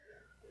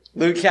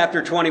Luke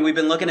chapter 20, we've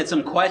been looking at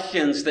some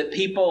questions that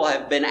people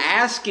have been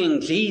asking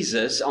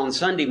Jesus on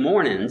Sunday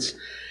mornings.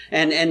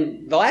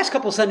 And the last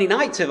couple Sunday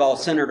nights have all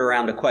centered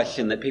around a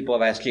question that people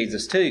have asked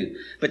Jesus too.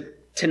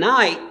 But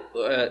tonight,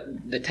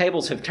 the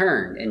tables have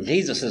turned, and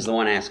Jesus is the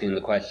one asking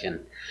the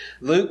question.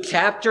 Luke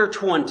chapter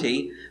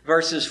 20,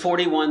 verses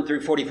 41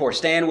 through 44.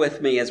 Stand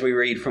with me as we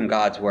read from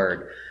God's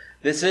Word.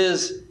 This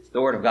is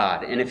the Word of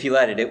God, and if you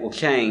let it, it will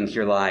change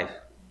your life.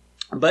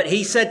 But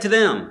he said to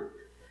them,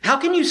 "How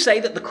can you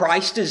say that the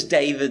Christ is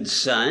David's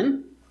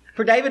son?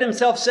 For David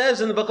himself says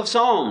in the book of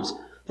Psalms,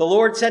 'The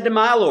Lord said to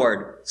my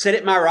Lord, sit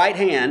at my right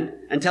hand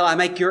until I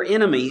make your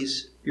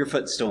enemies your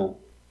footstool.'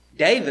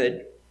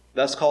 David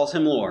thus calls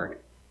him Lord.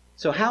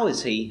 So how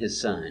is he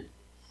his son?"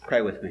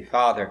 Pray with me.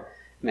 Father,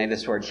 may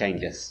this word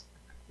change us.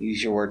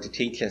 Use your word to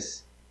teach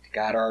us, to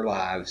guide our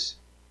lives,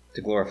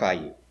 to glorify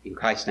you. In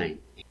Christ's name,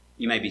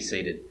 you may be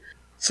seated.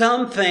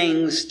 Some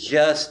things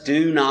just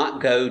do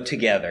not go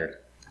together.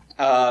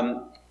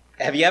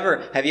 Have you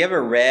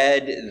ever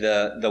read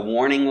the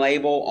warning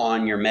label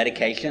on your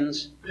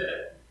medications?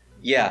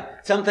 Yeah.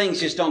 Some things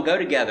just don't go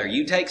together.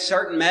 You take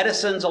certain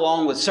medicines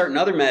along with certain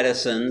other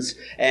medicines,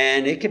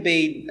 and it could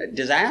be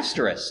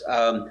disastrous.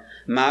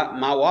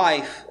 My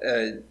wife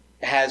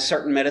has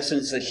certain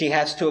medicines that she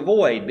has to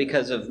avoid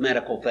because of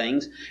medical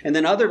things, and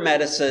then other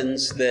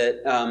medicines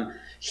that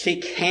she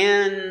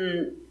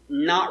can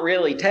not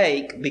really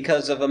take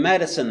because of a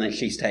medicine that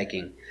she's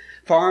taking.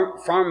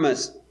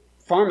 Pharmacists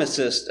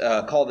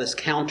call this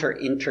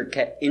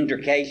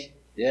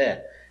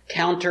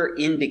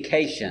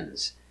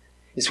counterindications.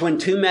 It's when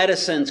two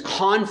medicines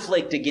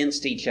conflict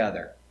against each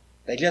other.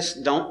 They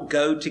just don't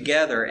go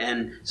together,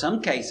 and in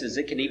some cases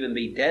it can even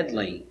be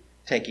deadly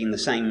taking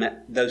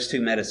those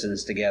two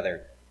medicines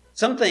together.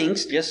 Some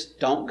things just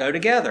don't go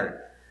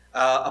together.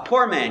 A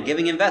poor man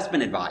giving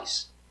investment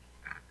advice.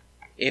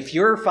 If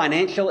your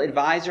financial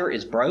advisor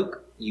is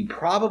broke, you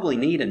probably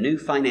need a new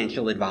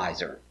financial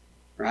advisor,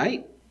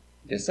 right?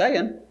 Just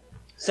saying.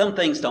 Some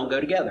things don't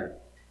go together.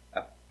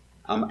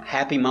 A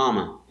happy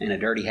mama in a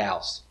dirty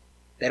house.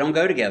 They don't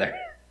go together.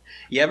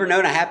 You ever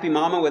known a happy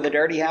mama with a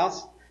dirty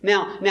house?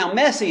 Now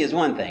messy is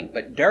one thing,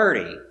 but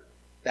dirty,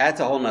 that's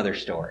a whole nother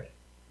story.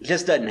 It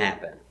just doesn't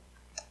happen.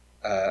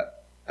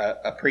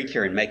 A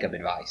preacher and makeup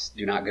advice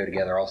do not go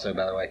together also,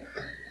 by the way.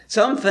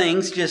 Some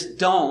things just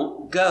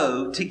don't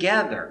go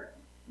together.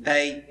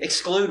 They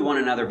exclude one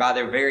another by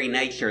their very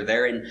nature.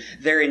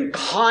 They're in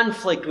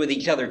conflict with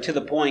each other to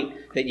the point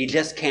that you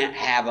just can't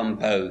have them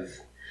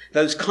both.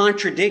 Those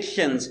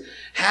contradictions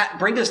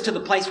bring us to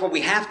the place where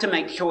we have to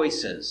make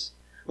choices,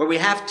 where we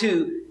have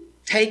to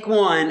take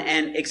one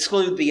and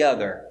exclude the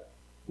other.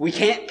 We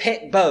can't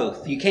pick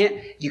both. You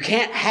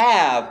can't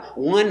have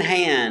one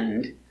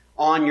hand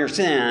on your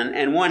sin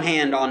and one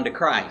hand onto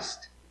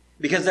Christ,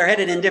 because they're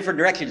headed in different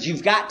directions.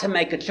 You've got to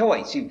make a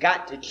choice. You've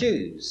got to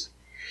choose.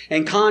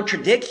 And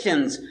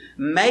contradictions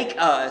make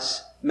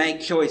us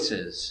make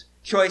choices.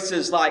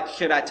 Choices like,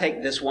 should I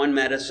take this one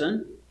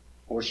medicine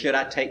or should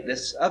I take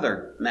this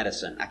other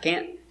medicine? I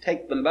can't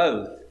take them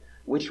both.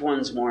 Which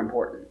one's more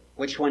important?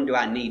 Which one do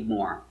I need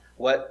more?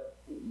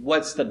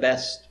 What's the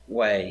best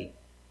way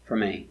for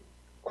me?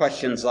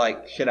 Questions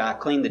like, should I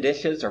clean the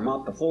dishes or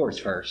mop the floors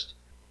first?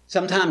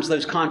 Sometimes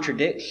those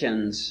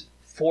contradictions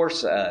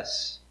force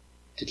us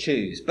to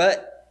choose.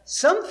 But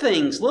some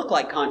things look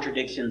like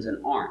contradictions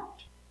and aren't.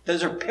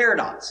 Those are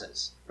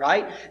paradoxes,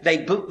 right?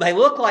 They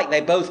look like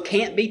they both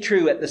can't be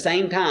true at the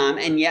same time,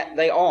 and yet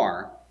they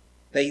are.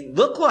 They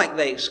look like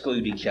they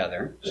exclude each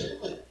other,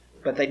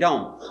 but they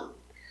don't.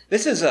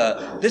 This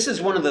is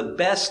one of the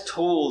best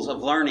tools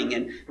of learning,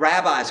 and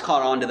rabbis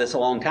caught on to this a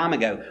long time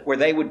ago, where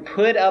they would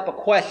put up a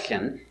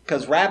question,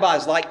 because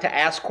rabbis like to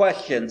ask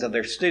questions of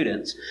their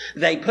students.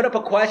 They put up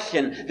a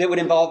question that would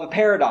involve a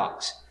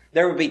paradox.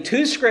 There would be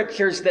two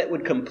scriptures that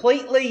would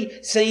completely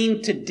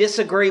seem to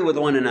disagree with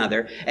one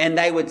another, and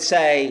they would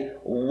say,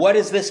 what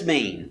does this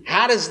mean?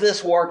 How does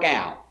this work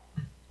out?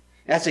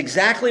 That's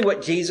exactly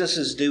what Jesus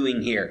is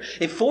doing here.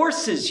 It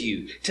forces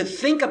you to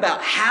think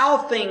about how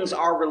things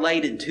are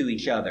related to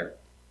each other.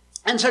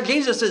 And so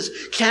Jesus is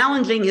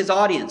challenging his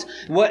audience.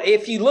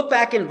 If you look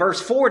back in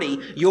verse 40,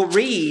 you'll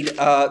read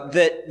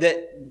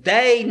that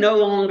they no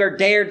longer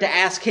dared to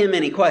ask him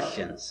any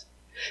questions.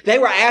 They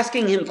were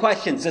asking him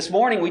questions. This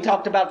morning we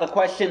talked about the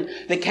question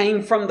that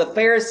came from the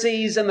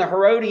Pharisees and the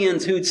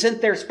Herodians who'd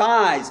sent their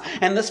spies.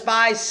 And the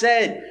spies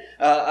said,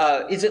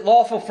 is it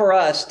lawful for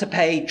us to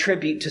pay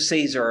tribute to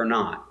Caesar or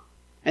not?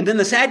 And then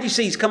the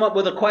Sadducees come up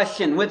with a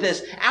question with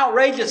this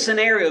outrageous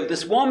scenario of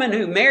this woman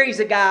who marries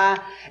a guy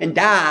and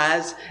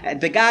dies.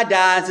 And the guy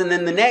dies, and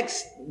then the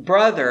next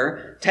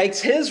brother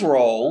takes his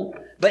role,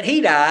 but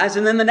he dies,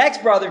 and then the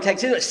next brother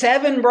takes his.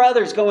 7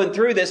 brothers going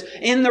through this.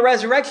 In the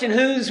resurrection,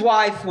 whose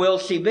wife will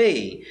she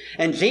be?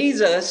 And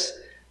Jesus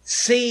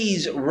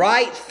sees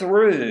right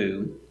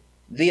through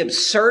the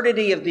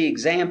absurdity of the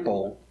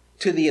example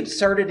to the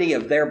absurdity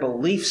of their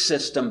belief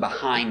system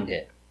behind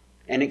it.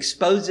 and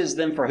exposes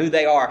them for who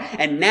they are.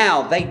 And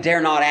now they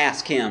dare not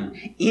ask him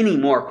any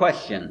more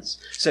questions.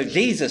 So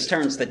Jesus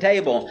turns the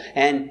table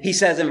and he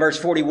says in verse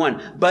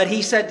 41, but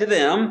he said to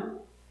them,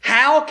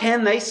 how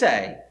can they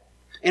say?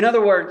 In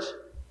other words,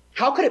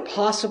 how could it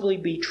possibly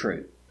be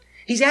true?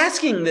 He's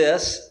asking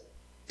this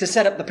to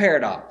set up the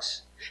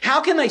paradox.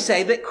 How can they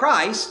say that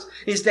Christ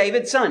is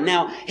David's son?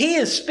 Now, he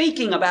is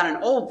speaking about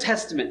an Old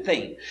Testament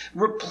theme,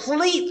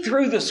 replete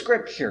through the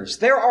Scriptures.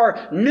 There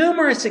are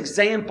numerous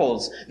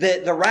examples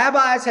that the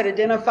rabbis had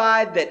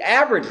identified, that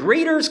average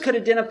readers could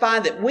identify,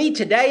 that we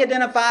today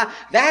identify.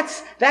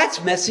 That's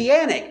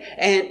messianic.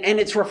 And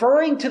it's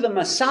referring to the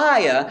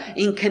Messiah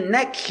in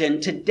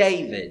connection to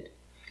David.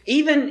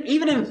 Even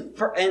in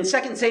 2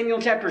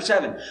 Samuel chapter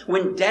 7,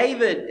 when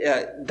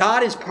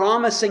God is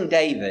promising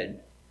David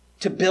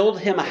to build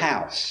him a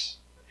house.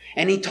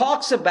 And he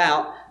talks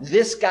about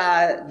this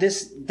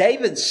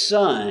David's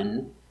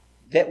son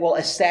that will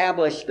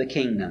establish the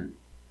kingdom.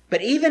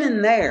 But even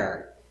in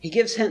there, he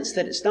gives hints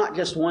that it's not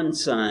just one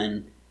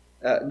son,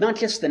 not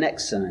just the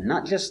next son,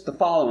 not just the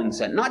following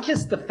son, not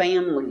just the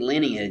family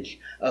lineage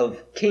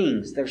of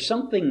kings. There's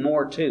something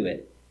more to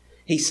it.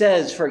 He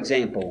says, for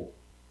example,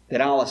 that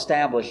I'll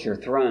establish your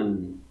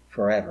throne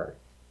forever.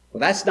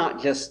 Well, that's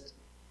not just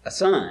a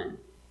son.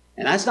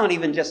 And that's not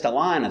even just a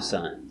line of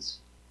sons.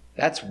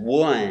 That's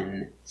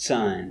one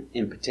son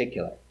in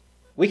particular.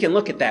 We can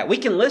look at that. We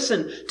can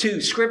listen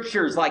to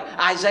scriptures like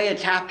Isaiah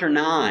chapter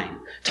 9,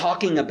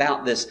 talking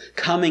about this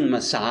coming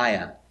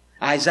Messiah.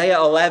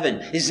 Isaiah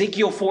 11,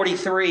 Ezekiel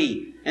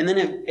 43, and then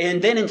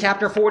in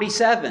chapter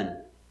 47.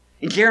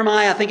 In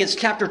Jeremiah, I think it's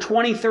chapter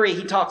 23,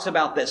 he talks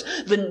about this.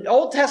 The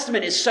Old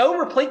Testament is so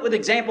replete with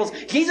examples,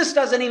 Jesus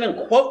doesn't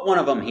even quote one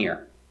of them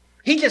here.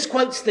 He just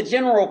quotes the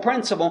general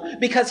principle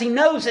because he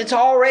knows it's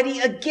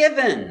already a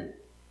given.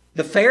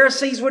 The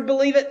Pharisees would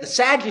believe it. The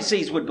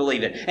Sadducees would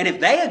believe it. And if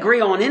they agree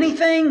on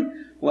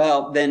anything,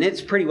 well, then it's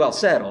pretty well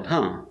settled,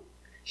 huh?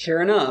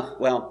 Sure enough,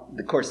 well,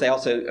 of course, they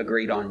also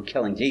agreed on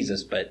killing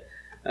Jesus, but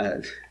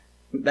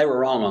they were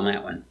wrong on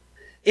that one.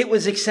 It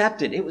was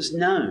accepted. It was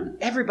known.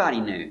 Everybody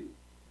knew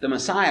the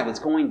Messiah was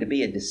going to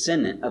be a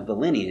descendant of the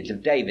lineage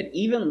of David.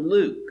 Even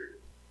Luke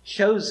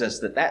shows us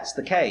that that's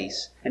the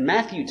case, and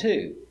Matthew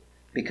too,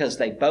 because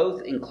they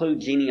both include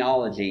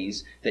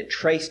genealogies that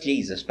trace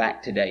Jesus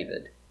back to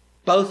David.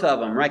 Both of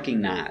them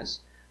recognize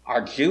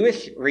our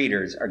Jewish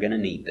readers are going to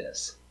need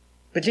this.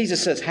 But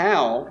Jesus says,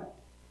 how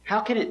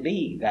can it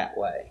be that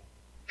way?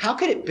 How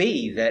could it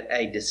be that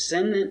a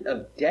descendant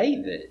of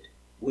David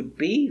would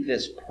be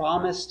this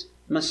promised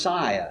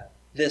Messiah,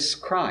 this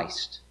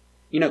Christ?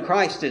 You know,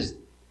 Christ is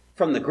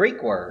from the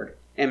Greek word,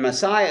 and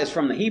Messiah is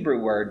from the Hebrew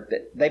word.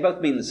 That they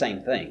both mean the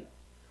same thing.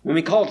 When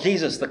we call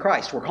Jesus the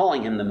Christ, we're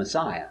calling him the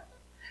Messiah.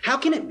 How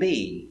can it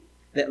be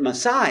that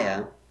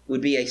Messiah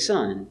would be a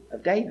son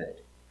of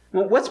David?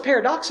 Well, what's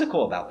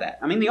paradoxical about that?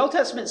 I mean, the Old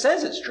Testament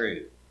says it's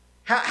true.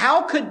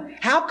 How could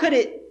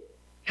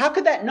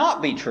that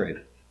not be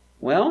true?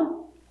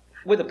 Well,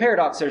 with a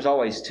paradox, there's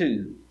always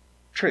two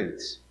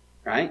truths,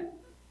 right?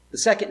 The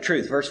second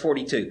truth, verse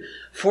 42.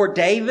 For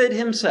David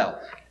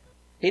himself,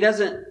 he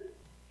doesn't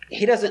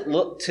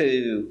look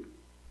to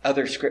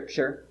other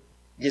scripture,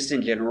 just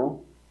in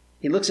general.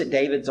 He looks at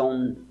David's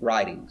own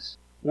writings.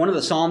 One of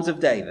the Psalms of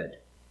David.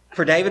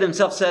 For David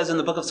himself says in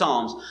the book of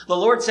Psalms, the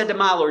Lord said to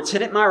my Lord,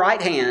 sit at my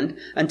right hand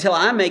until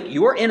I make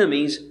your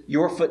enemies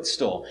your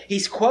footstool.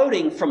 He's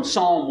quoting from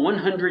Psalm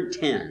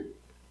 110.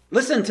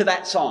 Listen to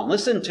that psalm.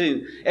 Listen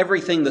to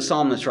everything the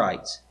psalmist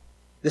writes.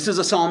 This is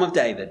a psalm of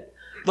David.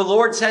 The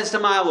Lord says to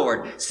my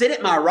Lord, sit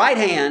at my right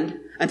hand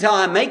until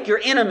I make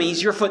your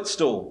enemies your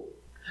footstool.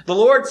 The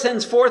Lord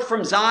sends forth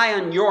from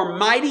Zion your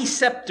mighty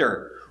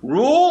scepter.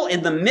 Rule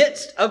in the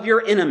midst of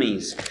your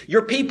enemies.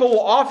 Your people will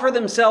offer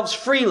themselves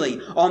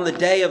freely on the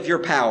day of your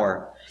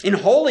power. In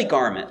holy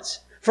garments,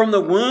 from the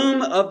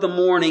womb of the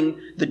morning,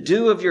 the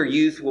dew of your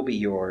youth will be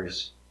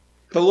yours.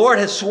 The Lord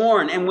has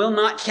sworn and will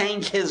not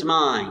change his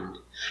mind.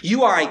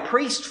 You are a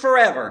priest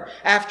forever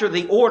after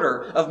the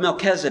order of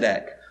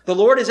Melchizedek. The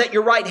Lord is at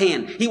your right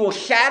hand. He will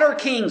shatter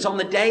kings on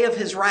the day of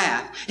his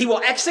wrath. He will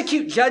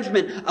execute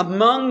judgment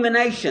among the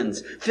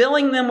nations,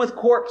 filling them with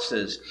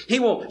corpses. He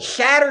will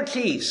shatter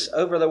chiefs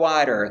over the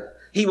wide earth.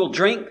 He will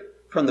drink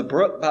from the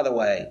brook by the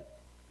way.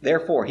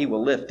 Therefore, he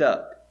will lift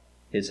up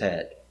his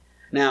head.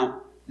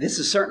 Now, this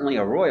is certainly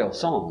a royal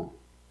psalm.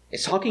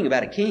 It's talking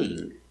about a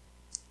king.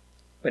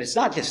 But it's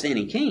not just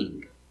any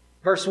king.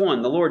 Verse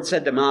 1, the Lord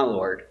said to my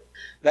Lord.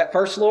 That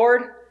first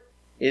Lord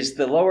is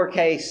the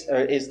lowercase, or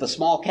is the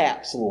small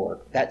caps Lord.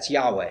 That's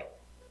Yahweh.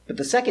 But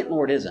the second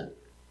Lord isn't.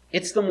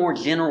 It's the more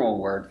general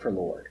word for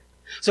Lord.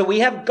 So we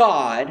have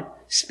God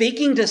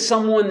speaking to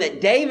someone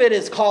that David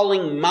is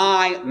calling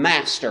my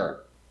master.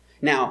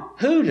 Now,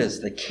 who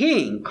does the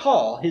king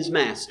call his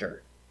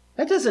master?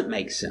 That doesn't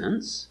make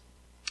sense.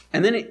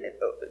 And then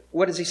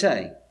what does he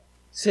say?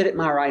 Sit at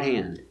my right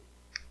hand.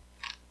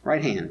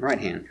 Right hand,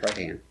 right hand, right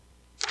hand.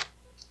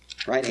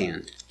 Right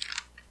hand.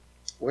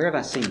 Where have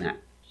I seen that?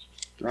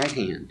 Right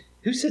hand.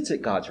 Who sits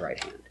at God's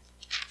right hand?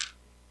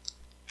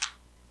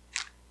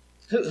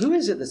 Who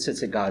is it that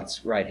sits at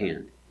God's right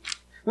hand?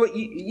 Well,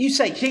 you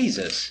say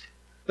Jesus,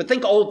 but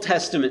think Old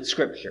Testament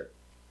scripture.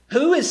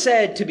 Who is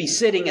said to be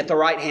sitting at the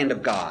right hand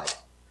of God?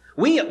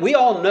 We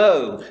all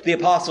know the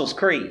Apostles'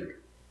 Creed,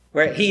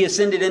 where he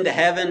ascended into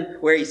heaven,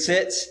 where he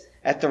sits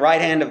at the right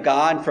hand of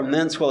God. From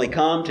thence will he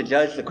come to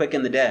judge the quick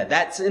and the dead.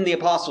 That's in the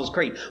Apostles'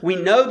 Creed. We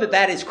know that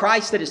that is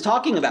Christ that is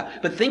talking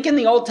about. But think in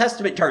the Old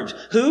Testament terms.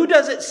 Who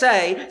does it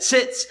say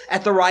sits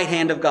at the right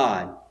hand of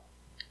God?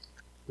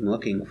 I'm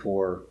looking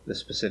for the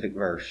specific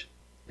verse,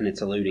 and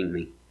it's eluding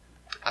me.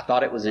 I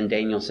thought it was in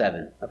Daniel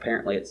 7.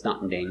 Apparently it's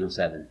not in Daniel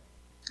 7.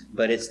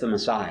 But it's the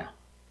Messiah.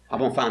 I'm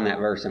going to find that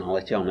verse, and I'll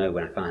let y'all know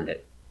when I find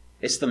it.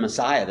 It's the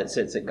Messiah that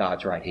sits at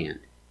God's right hand.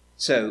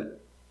 So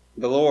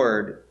the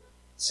Lord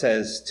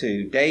says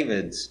to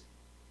David's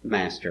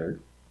master,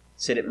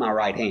 sit at my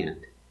right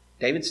hand.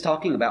 David's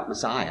talking about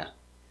Messiah.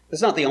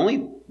 That's not the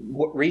only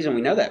reason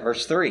we know that.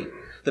 Verse 3.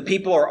 The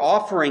people are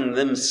offering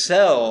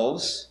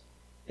themselves,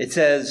 it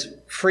says,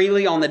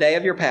 freely on the day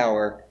of your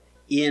power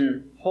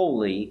in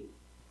holy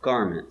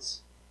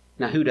garments.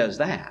 Now who does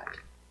that?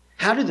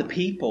 How do the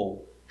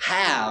people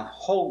have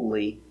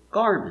holy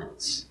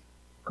garments?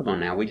 Come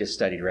on now, we just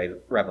studied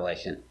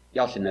Revelation.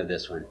 Y'all should know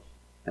this one.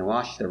 And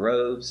wash the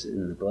robes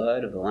in the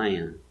blood of the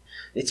Lamb.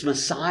 It's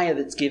Messiah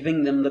that's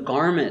giving them the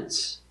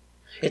garments.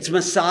 It's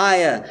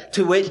Messiah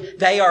to which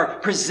they are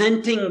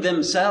presenting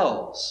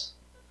themselves.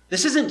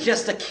 This isn't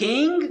just a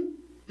king.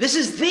 This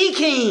is the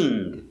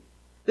king.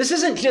 This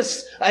isn't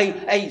just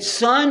a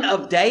son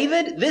of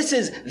David. This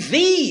is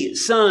the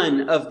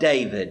son of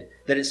David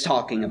that it's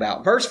talking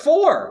about. Verse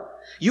 4.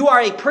 You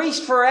are a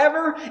priest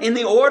forever in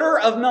the order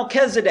of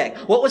Melchizedek.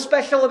 What was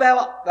special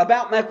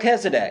about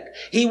Melchizedek?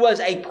 He was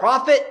a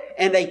prophet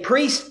and a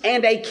priest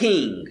and a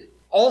king.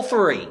 All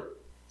three.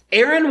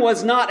 Aaron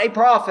was not a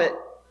prophet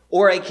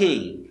or a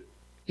king.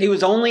 He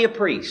was only a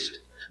priest.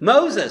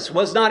 Moses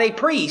was not a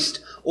priest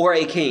or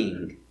a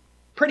king.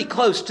 Pretty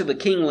close to the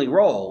kingly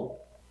role,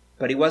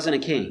 but he wasn't a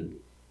king.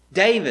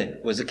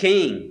 David was a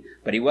king,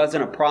 but he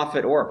wasn't a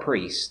prophet or a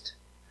priest.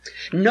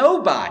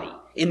 Nobody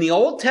in the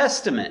Old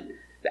Testament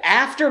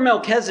after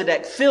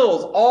Melchizedek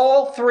fills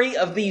all three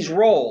of these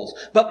roles,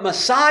 but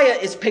Messiah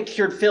is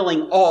pictured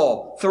filling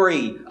all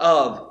three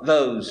of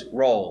those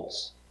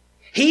roles.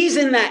 He's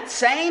in that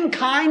same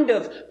kind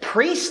of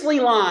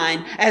priestly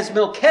line as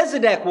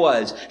Melchizedek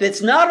was.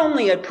 That's not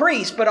only a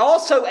priest, but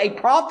also a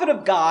prophet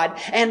of God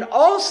and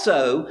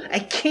also a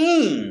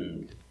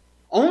king.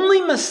 Only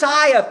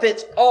Messiah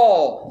fits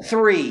all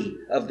three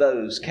of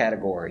those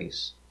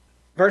categories.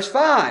 Verse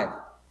 5,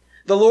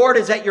 the Lord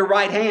is at your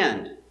right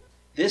hand.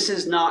 This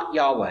is not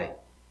Yahweh.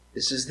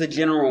 This is the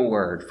general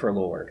word for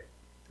Lord.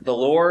 The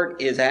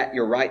Lord is at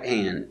your right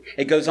hand.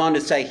 It goes on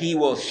to say, He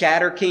will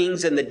shatter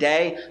kings in the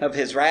day of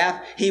His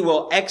wrath. He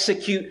will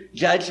execute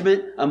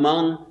judgment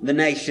among the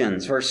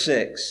nations. Verse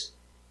 6.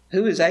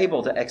 Who is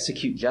able to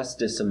execute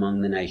justice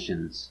among the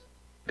nations?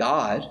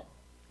 God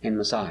and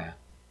Messiah.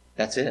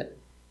 That's it.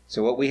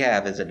 So what we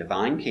have is a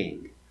divine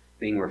king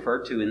being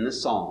referred to in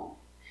this psalm.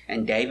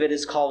 And David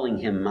is calling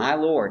him my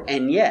Lord.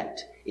 And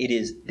yet it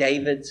is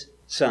David's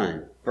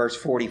son. Verse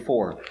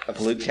 44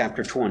 of Luke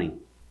chapter 20.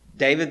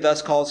 David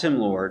thus calls him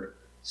Lord,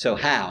 so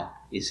how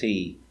is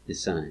he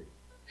his son?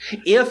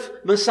 If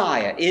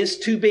Messiah is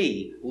to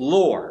be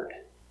Lord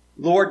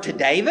to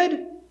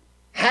David,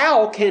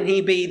 how can he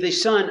be the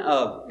son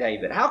of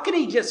David? How can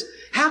he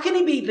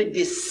be the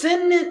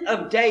descendant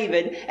of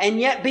David and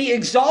yet be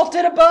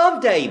exalted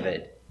above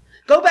David?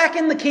 Go back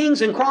in the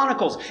Kings and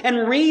Chronicles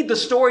and read the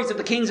stories of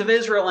the kings of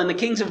Israel and the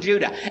kings of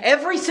Judah.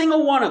 Every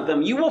single one of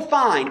them, you will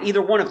find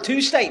either one of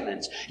two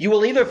statements. You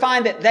will either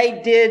find that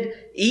they did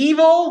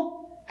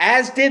evil,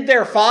 as did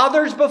their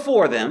fathers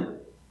before them,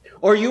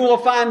 or you will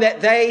find that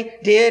they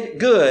did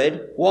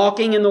good,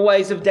 walking in the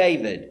ways of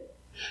David.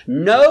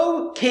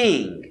 No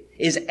king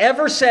is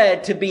ever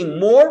said to be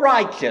more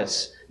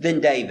righteous than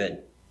David.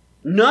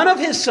 None of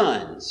his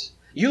sons.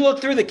 You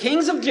look through the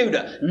kings of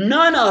Judah,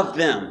 none of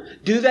them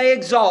do they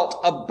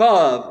exalt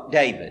above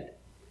David.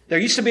 There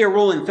used to be a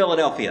rule in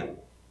Philadelphia.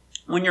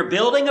 When you're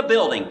building a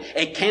building,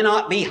 it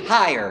cannot be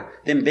higher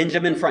than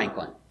Benjamin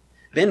Franklin.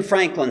 Ben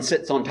Franklin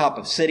sits on top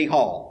of City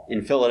Hall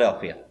in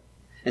Philadelphia.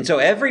 And so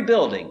every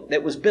building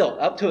that was built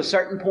up to a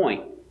certain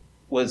point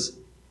was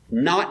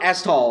not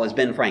as tall as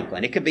Ben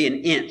Franklin. It could be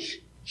an inch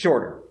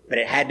shorter, but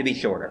it had to be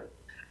shorter.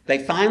 They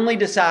finally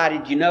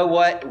decided, you know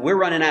what, we're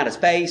running out of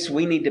space.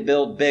 We need to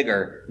build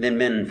bigger than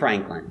Ben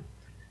Franklin.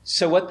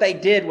 So what they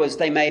did was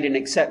they made an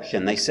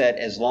exception. They said,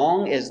 as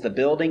long as the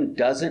building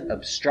doesn't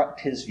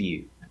obstruct his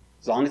view,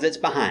 as long as it's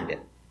behind him.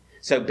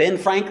 So Ben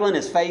Franklin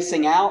is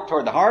facing out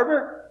toward the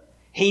harbor.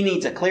 He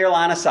needs a clear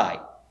line of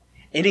sight.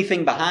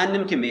 Anything behind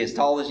him can be as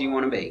tall as you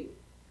want to be.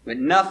 But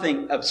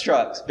nothing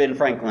obstructs Ben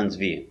Franklin's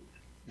view.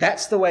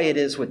 That's the way it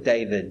is with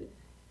David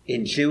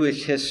in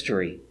Jewish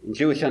history, in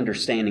Jewish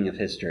understanding of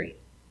history.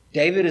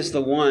 David is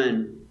the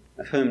one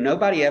of whom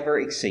nobody ever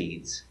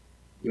exceeds.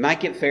 You might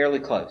get fairly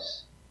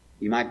close.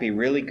 You might be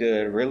really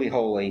good, really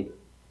holy,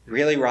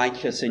 really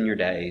righteous in your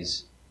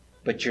days,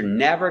 but you're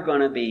never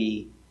going to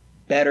be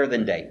better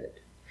than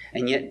David.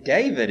 And yet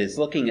David is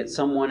looking at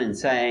someone and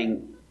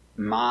saying,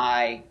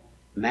 my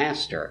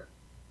master.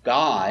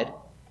 God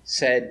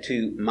said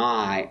to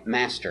my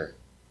master.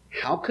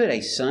 How could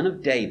a son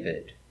of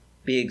David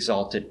be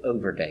exalted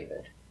over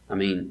David? I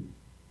mean,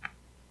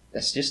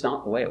 that's just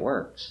not the way it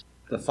works.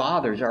 The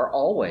fathers are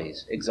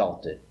always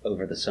exalted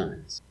over the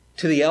sons.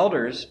 To the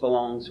elders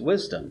belongs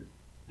wisdom,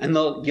 and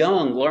the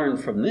young learn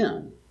from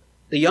them.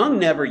 The young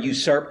never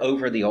usurp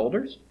over the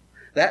elders.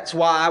 That's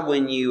why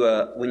when you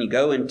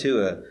go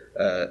into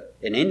an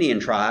Indian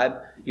tribe,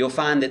 you'll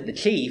find that the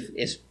chief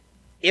is,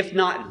 if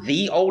not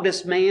the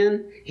oldest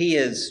man, he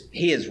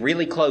is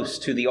really close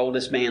to the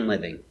oldest man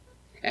living.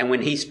 And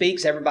when he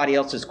speaks, everybody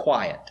else is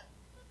quiet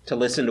to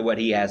listen to what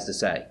he has to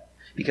say,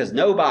 because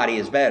nobody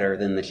is better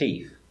than the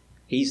chief.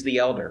 He's the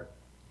elder.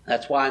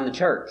 That's why in the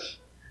church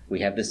we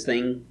have this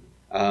thing.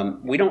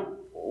 We don't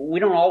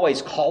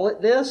always call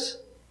it this,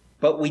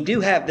 but we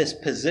do have this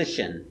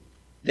position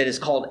that is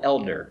called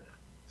elder.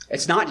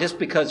 It's not just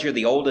because you're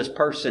the oldest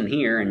person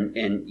here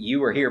and you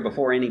were here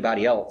before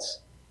anybody else.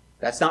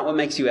 That's not what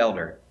makes you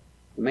elder.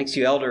 What makes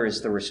you elder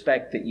is the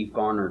respect that you've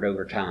garnered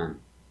over time.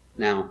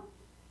 Now,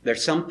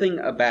 there's something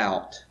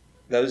about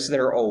those that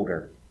are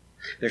older.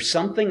 There's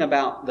something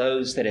about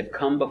those that have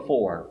come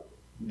before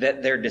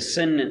that their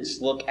descendants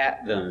look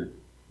at them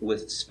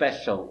with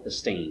special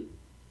esteem.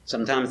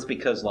 Sometimes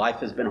because life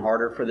has been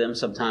harder for them.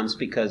 Sometimes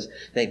because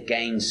they've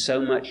gained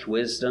so much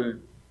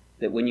wisdom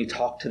that when you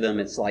talk to them,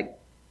 it's like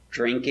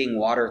drinking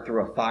water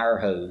through a fire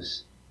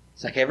hose.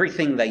 It's like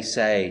everything they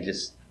say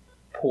just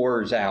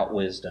pours out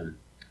wisdom.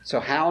 So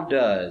how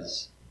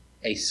does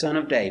a son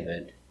of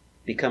David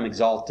become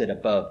exalted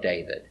above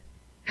David?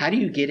 How do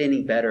you get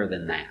any better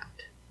than that?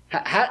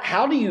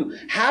 How do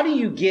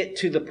you get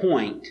to the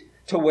point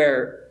to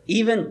where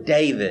even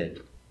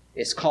David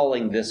is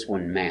calling this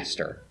one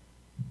master?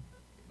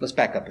 Let's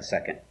back up a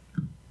second.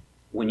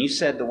 When you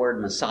said the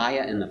word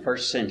Messiah in the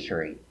first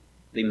century,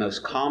 the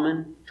most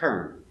common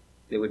term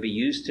that would be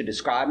used to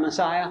describe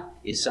Messiah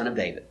is Son of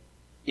David.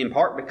 In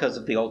part because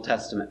of the Old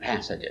Testament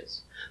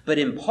passages, but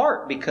in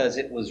part because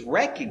it was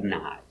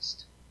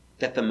recognized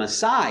that the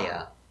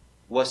Messiah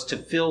was to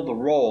fill the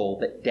role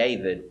that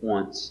David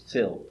once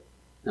filled.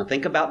 Now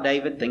think about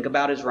David, think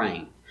about his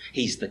reign.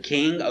 He's the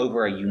king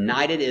over a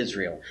united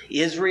Israel.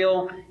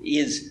 Israel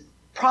is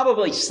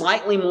probably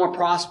slightly more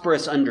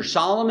prosperous under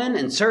Solomon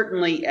and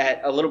certainly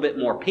at a little bit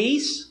more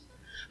peace.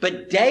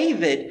 But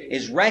David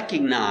is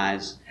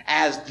recognized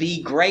as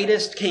the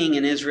greatest king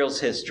in Israel's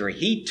history.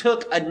 He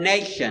took a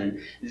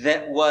nation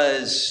that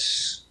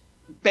was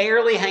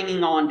barely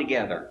hanging on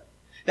together.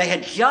 They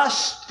had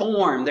just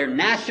formed their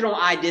national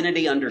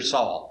identity under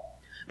Saul,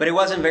 but it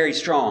wasn't very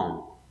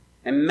strong.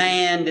 And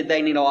man, did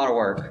they need a lot of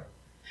work.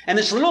 And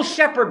this little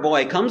shepherd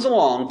boy comes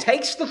along,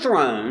 takes the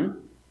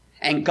throne,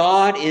 and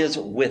God is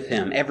with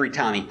him every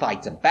time he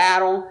fights a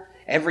battle,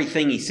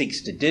 everything he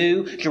seeks to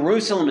do.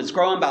 Jerusalem is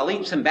growing by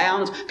leaps and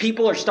bounds.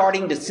 People are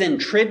starting to send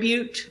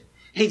tribute.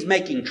 He's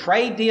making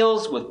trade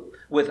deals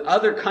with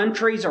other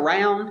countries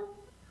around.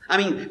 I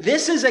mean,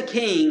 this is a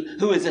king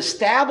who is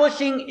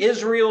establishing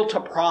Israel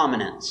to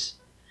prominence.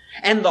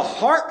 And the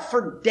heart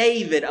for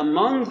David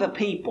among the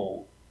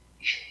people,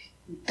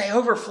 they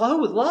overflow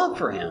with love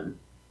for him.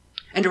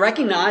 And to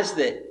recognize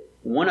that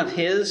one of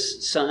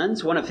his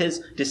sons, one of his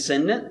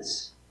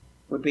descendants,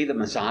 would be the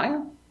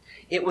Messiah,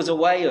 it was a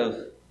way of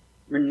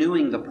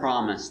renewing the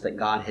promise that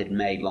God had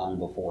made long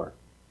before.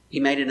 He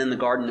made it in the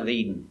Garden of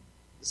Eden.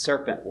 The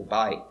serpent will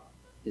bite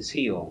his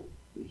heel.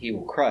 He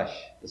will crush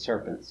the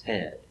serpent's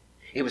head.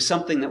 It was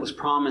something that was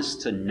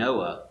promised to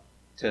Noah,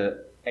 to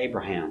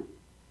Abraham,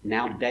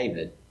 now to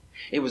David.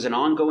 It was an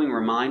ongoing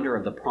reminder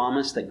of the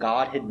promise that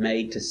God had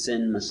made to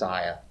send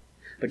Messiah.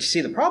 But you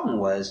see, the problem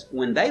was,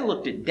 when they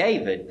looked at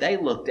David, they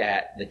looked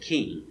at the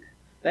king.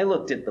 They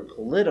looked at the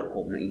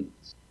political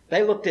means.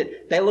 They looked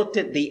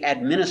at the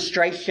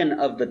administration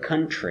of the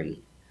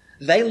country.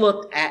 They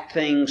looked at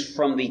things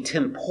from the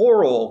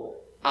temporal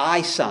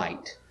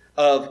eyesight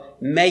of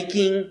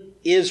making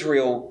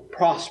Israel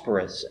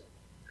prosperous,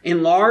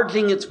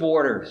 enlarging its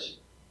borders,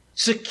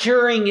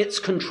 securing its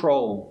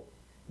control,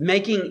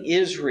 making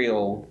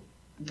Israel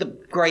the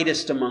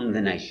greatest among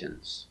the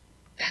nations.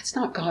 That's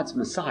not God's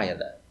Messiah,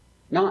 though.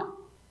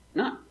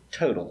 Not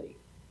totally.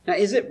 Now,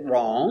 is it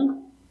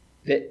wrong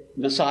that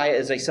Messiah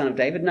is a son of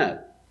David?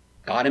 No.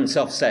 God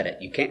himself said it.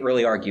 You can't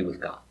really argue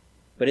with God.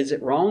 But is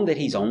it wrong that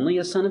he's only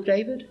a son of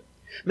David?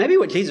 Maybe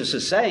what Jesus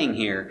is saying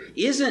here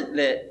isn't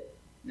that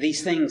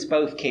these things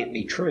both can't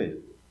be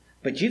true,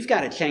 but you've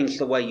got to change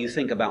the way you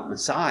think about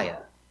Messiah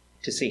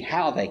to see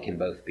how they can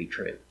both be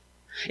true.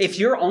 If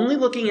you're only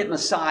looking at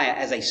Messiah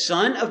as a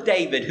son of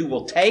David who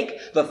will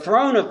take the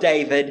throne of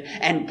David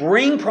and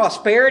bring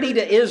prosperity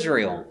to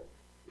Israel,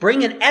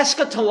 bring an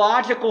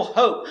eschatological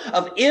hope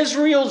of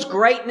Israel's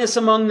greatness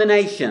among the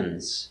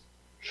nations,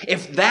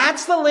 if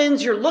that's the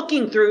lens you're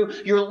looking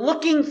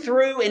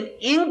through an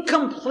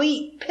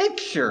incomplete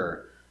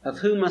picture of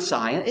who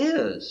Messiah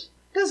is.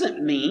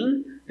 Doesn't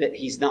mean that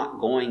he's not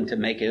going to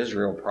make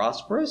Israel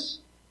prosperous.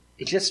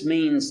 It just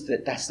means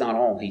that that's not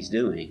all he's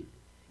doing.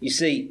 You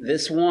see,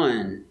 this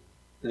one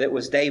that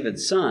was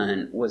David's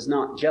son was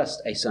not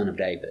just a son of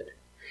David.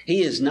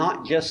 He is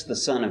not just the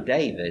son of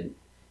David.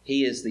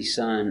 He is the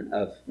Son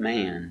of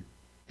Man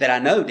that I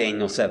know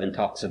Daniel 7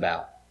 talks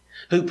about,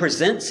 who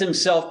presents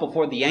himself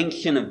before the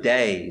Ancient of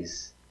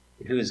Days,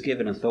 and who is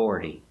given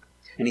authority.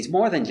 And he's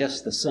more than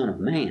just the Son of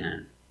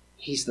Man.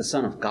 He's the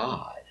Son of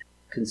God,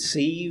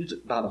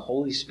 conceived by the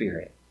Holy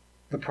Spirit.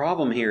 The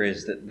problem here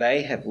is that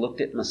they have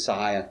looked at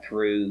Messiah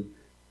through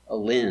a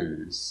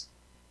lens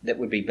that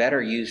would be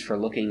better used for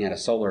looking at a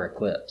solar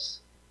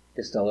eclipse.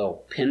 Just a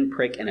little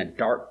pinprick in a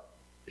dark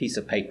piece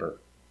of paper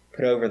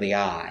put over the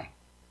eye.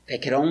 They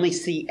could only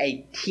see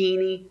a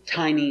teeny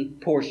tiny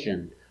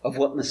portion of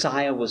what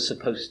Messiah was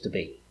supposed to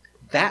be.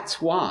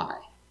 That's why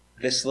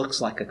this looks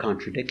like a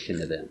contradiction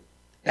to them.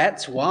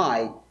 That's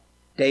why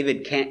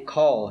David can't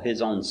call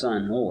his own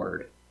son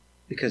Lord,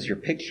 because your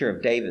picture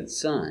of David's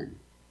son,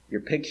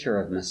 your picture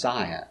of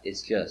Messiah,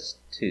 is just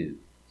too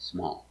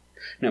small.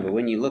 No, but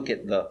when you look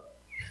at the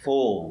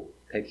full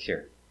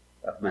picture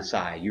of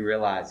Messiah, you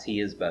realize he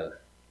is both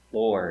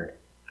Lord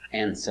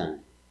and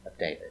Son of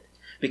David.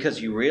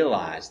 Because you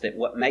realize that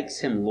what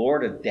makes him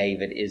Lord of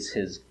David is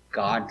his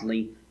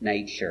godly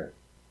nature.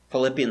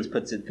 Philippians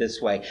puts it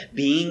this way: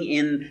 being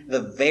in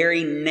the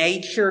very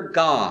nature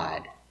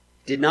God,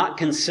 did not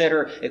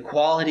consider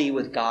equality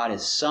with God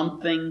as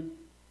something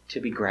to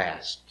be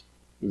grasped.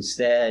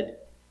 Instead,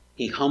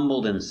 he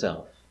humbled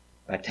himself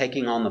by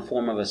taking on the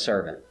form of a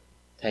servant,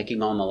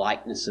 taking on the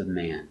likeness of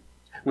man.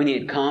 When he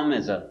had come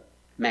as a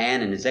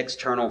man in his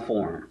external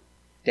form,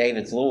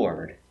 David's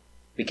Lord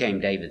became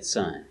David's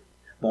son,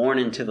 born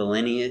into the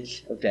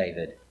lineage of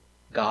David,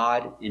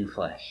 God in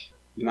flesh.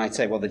 You might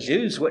say, well, the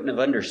Jews wouldn't have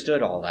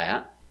understood all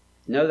that.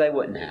 No, they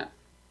wouldn't have.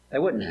 They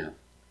wouldn't have.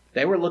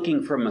 They were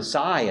looking for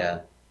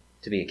Messiah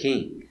to be a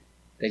king.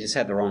 They just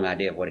had the wrong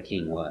idea of what a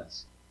king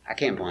was. I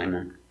can't blame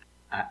them.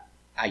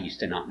 I used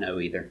to not know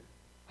either.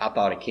 I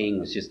thought a king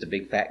was just a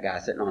big fat guy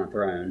sitting on a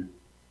throne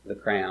with a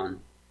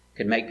crown,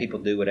 could make people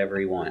do whatever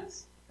he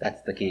wants.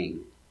 That's the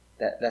king.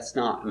 That's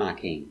not my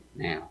king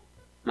now.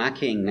 My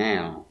king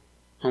now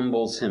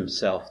humbles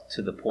himself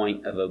to the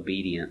point of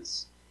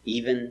obedience,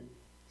 even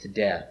to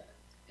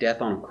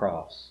death on a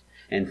cross.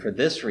 And for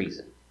this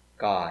reason,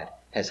 God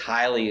has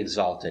highly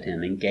exalted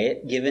him and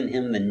given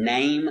him the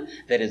name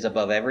that is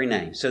above every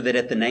name, so that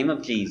at the name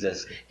of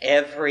Jesus,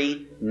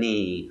 every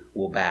knee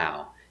will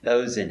bow,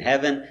 those in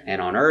heaven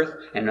and on earth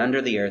and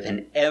under the earth,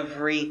 and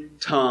every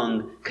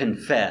tongue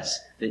confess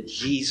that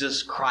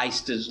Jesus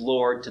Christ is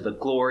Lord, to the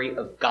glory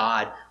of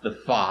God the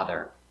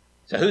Father.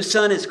 So whose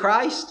son is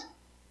Christ?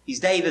 He's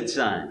David's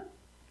son,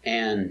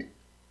 and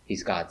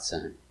he's God's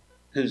son.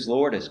 Whose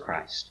Lord is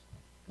Christ?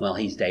 Well,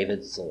 he's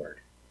David's Lord,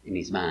 and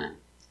he's mine,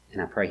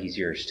 and I pray he's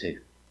yours too.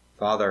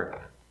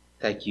 Father,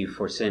 thank you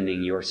for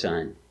sending your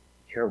son,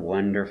 your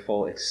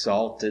wonderful,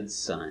 exalted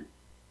son,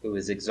 who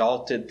was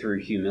exalted through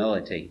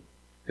humility,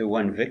 who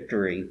won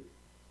victory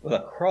with a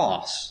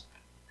cross,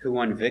 who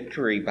won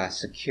victory by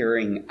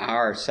securing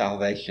our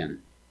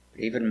salvation.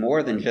 But even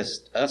more than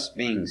just us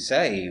being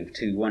saved,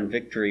 who won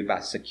victory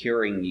by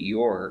securing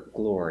your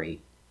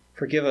glory.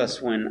 Forgive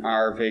us when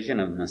our vision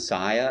of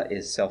Messiah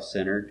is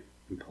self-centered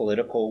and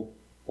political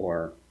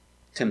or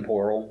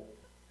temporal.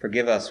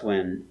 Forgive us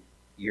when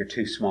you're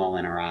too small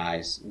in our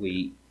eyes.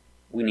 We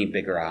need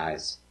bigger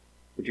eyes.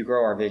 Would you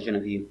grow our vision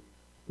of you?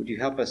 Would you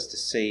help us to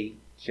see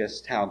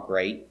just how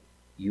great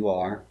you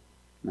are,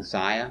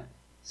 Messiah,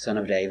 Son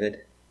of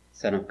David,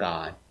 Son of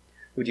God?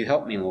 Would you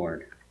help me,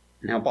 Lord,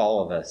 and help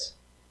all of us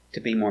to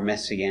be more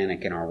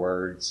messianic in our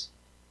words,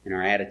 in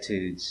our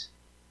attitudes,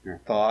 in our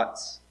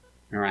thoughts,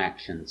 in our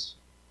actions?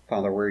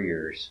 Father, we're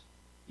yours.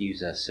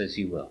 Use us as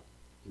you will.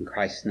 In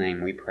Christ's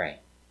name we pray.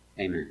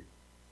 Amen.